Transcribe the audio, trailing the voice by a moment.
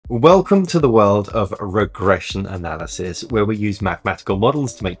Welcome to the world of regression analysis, where we use mathematical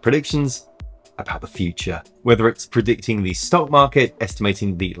models to make predictions about the future. Whether it's predicting the stock market,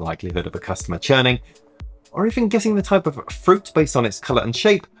 estimating the likelihood of a customer churning, or even guessing the type of fruit based on its color and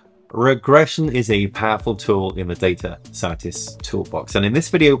shape, regression is a powerful tool in the data scientist's toolbox. And in this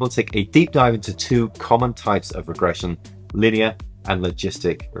video, we'll take a deep dive into two common types of regression: linear and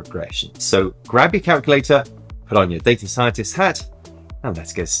logistic regression. So grab your calculator, put on your data scientist hat, and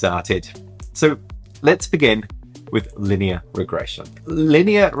let's get started. So let's begin with linear regression.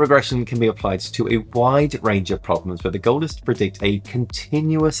 Linear regression can be applied to a wide range of problems where the goal is to predict a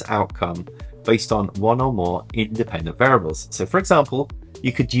continuous outcome based on one or more independent variables. So for example,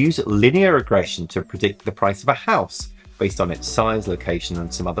 you could use linear regression to predict the price of a house based on its size, location,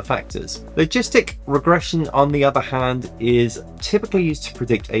 and some other factors. Logistic regression, on the other hand, is typically used to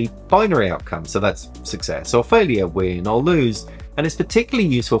predict a binary outcome. So that's success or failure, win or lose. And it's particularly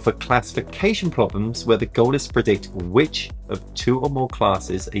useful for classification problems where the goal is to predict which of two or more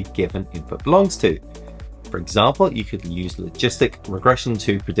classes a given input belongs to. For example, you could use logistic regression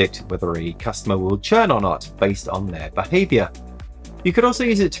to predict whether a customer will churn or not based on their behavior. You could also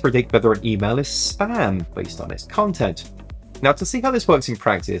use it to predict whether an email is spam based on its content. Now, to see how this works in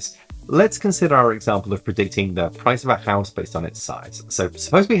practice, let's consider our example of predicting the price of a house based on its size. So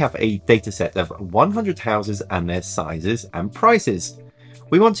suppose we have a data set of 100 houses and their sizes and prices.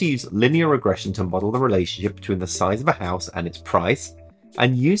 We want to use linear regression to model the relationship between the size of a house and its price,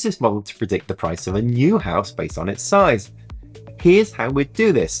 and use this model to predict the price of a new house based on its size. Here's how we'd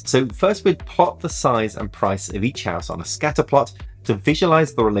do this. So first, we'd plot the size and price of each house on a scatter plot to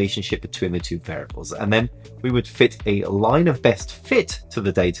visualize the relationship between the two variables. And then we would fit a line of best fit to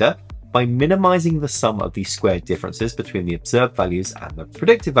the data by minimizing the sum of the squared differences between the observed values and the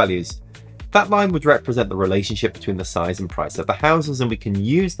predicted values. That line would represent the relationship between the size and price of the houses, and we can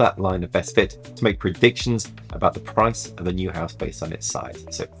use that line of best fit to make predictions about the price of a new house based on its size.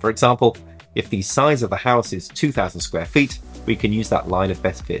 So for example, if the size of the house is 2,000 square feet, we can use that line of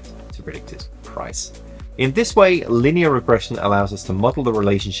best fit to predict its price. In this way, linear regression allows us to model the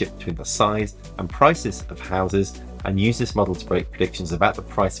relationship between the size and prices of houses and use this model to make predictions about the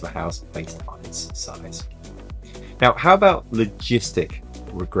price of a house based on its size. Now, how about logistic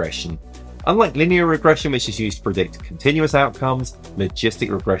regression? Unlike linear regression, which is used to predict continuous outcomes, logistic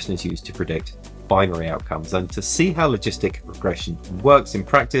regression is used to predict binary outcomes. And to see how logistic regression works in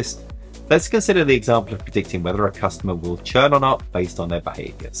practice, let's consider the example of predicting whether a customer will churn or not based on their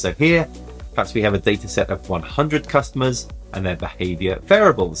behavior. So here, perhaps we have a data set of 100 customers and their behavior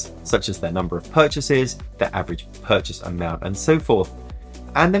variables, such as their number of purchases, their average purchase amount, and so forth.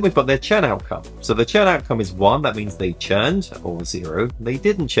 And then we've got their churn outcome. So the churn outcome is 1, that means they churned, or 0, they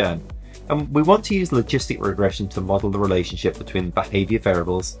didn't churn. And we want to use logistic regression to model the relationship between behavior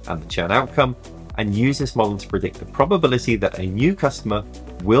variables and the churn outcome, and use this model to predict the probability that a new customer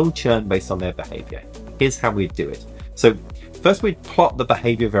will churn based on their behavior. Here's how we do it. So first, we'd plot the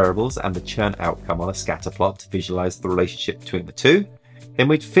behavior variables and the churn outcome on a scatter plot to visualize the relationship between the two. Then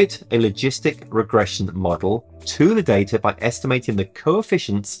we'd fit a logistic regression model to the data by estimating the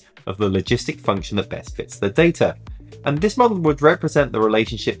coefficients of the logistic function that best fits the data. And this model would represent the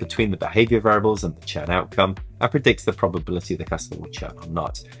relationship between the behavior variables and the churn outcome and predicts the probability the customer will churn or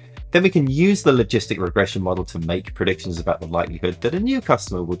not. Then we can use the logistic regression model to make predictions about the likelihood that a new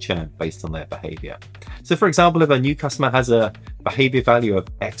customer will churn based on their behavior. So for example, if a new customer has a behavior value of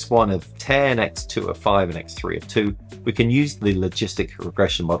x1 of 10, x2 of 5, and x3 of 2, we can use the logistic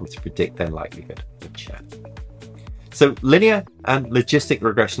regression model to predict their likelihood of churn. So linear and logistic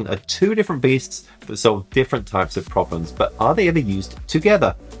regression are two different beasts that solve different types of problems, but are they ever used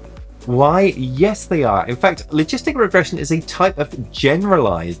together? Why, yes, they are. In fact, logistic regression is a type of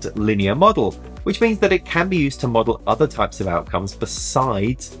generalized linear model, which means that it can be used to model other types of outcomes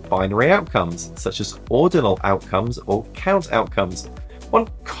besides binary outcomes, such as ordinal outcomes or count outcomes. One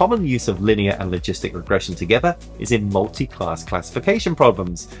common use of linear and logistic regression together is in multi-class classification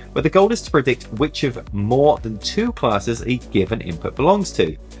problems, where the goal is to predict which of more than two classes a given input belongs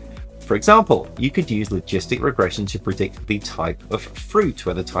to. For example, you could use logistic regression to predict the type of fruit,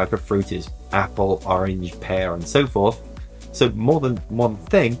 where the type of fruit is apple, orange, pear, and so forth. So more than one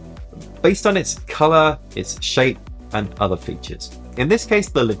thing, based on its color, its shape, and other features. In this case,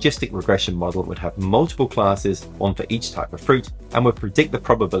 the logistic regression model would have multiple classes, one for each type of fruit, and would predict the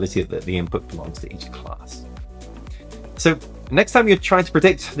probability that the input belongs to each class. So next time you're trying to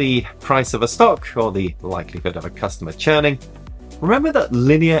predict the price of a stock or the likelihood of a customer churning, remember that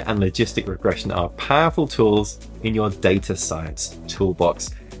linear and logistic regression are powerful tools in your data science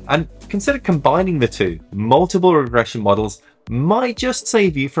toolbox, and consider combining the two. Multiple regression models might just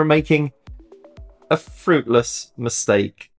save you from making a fruitless mistake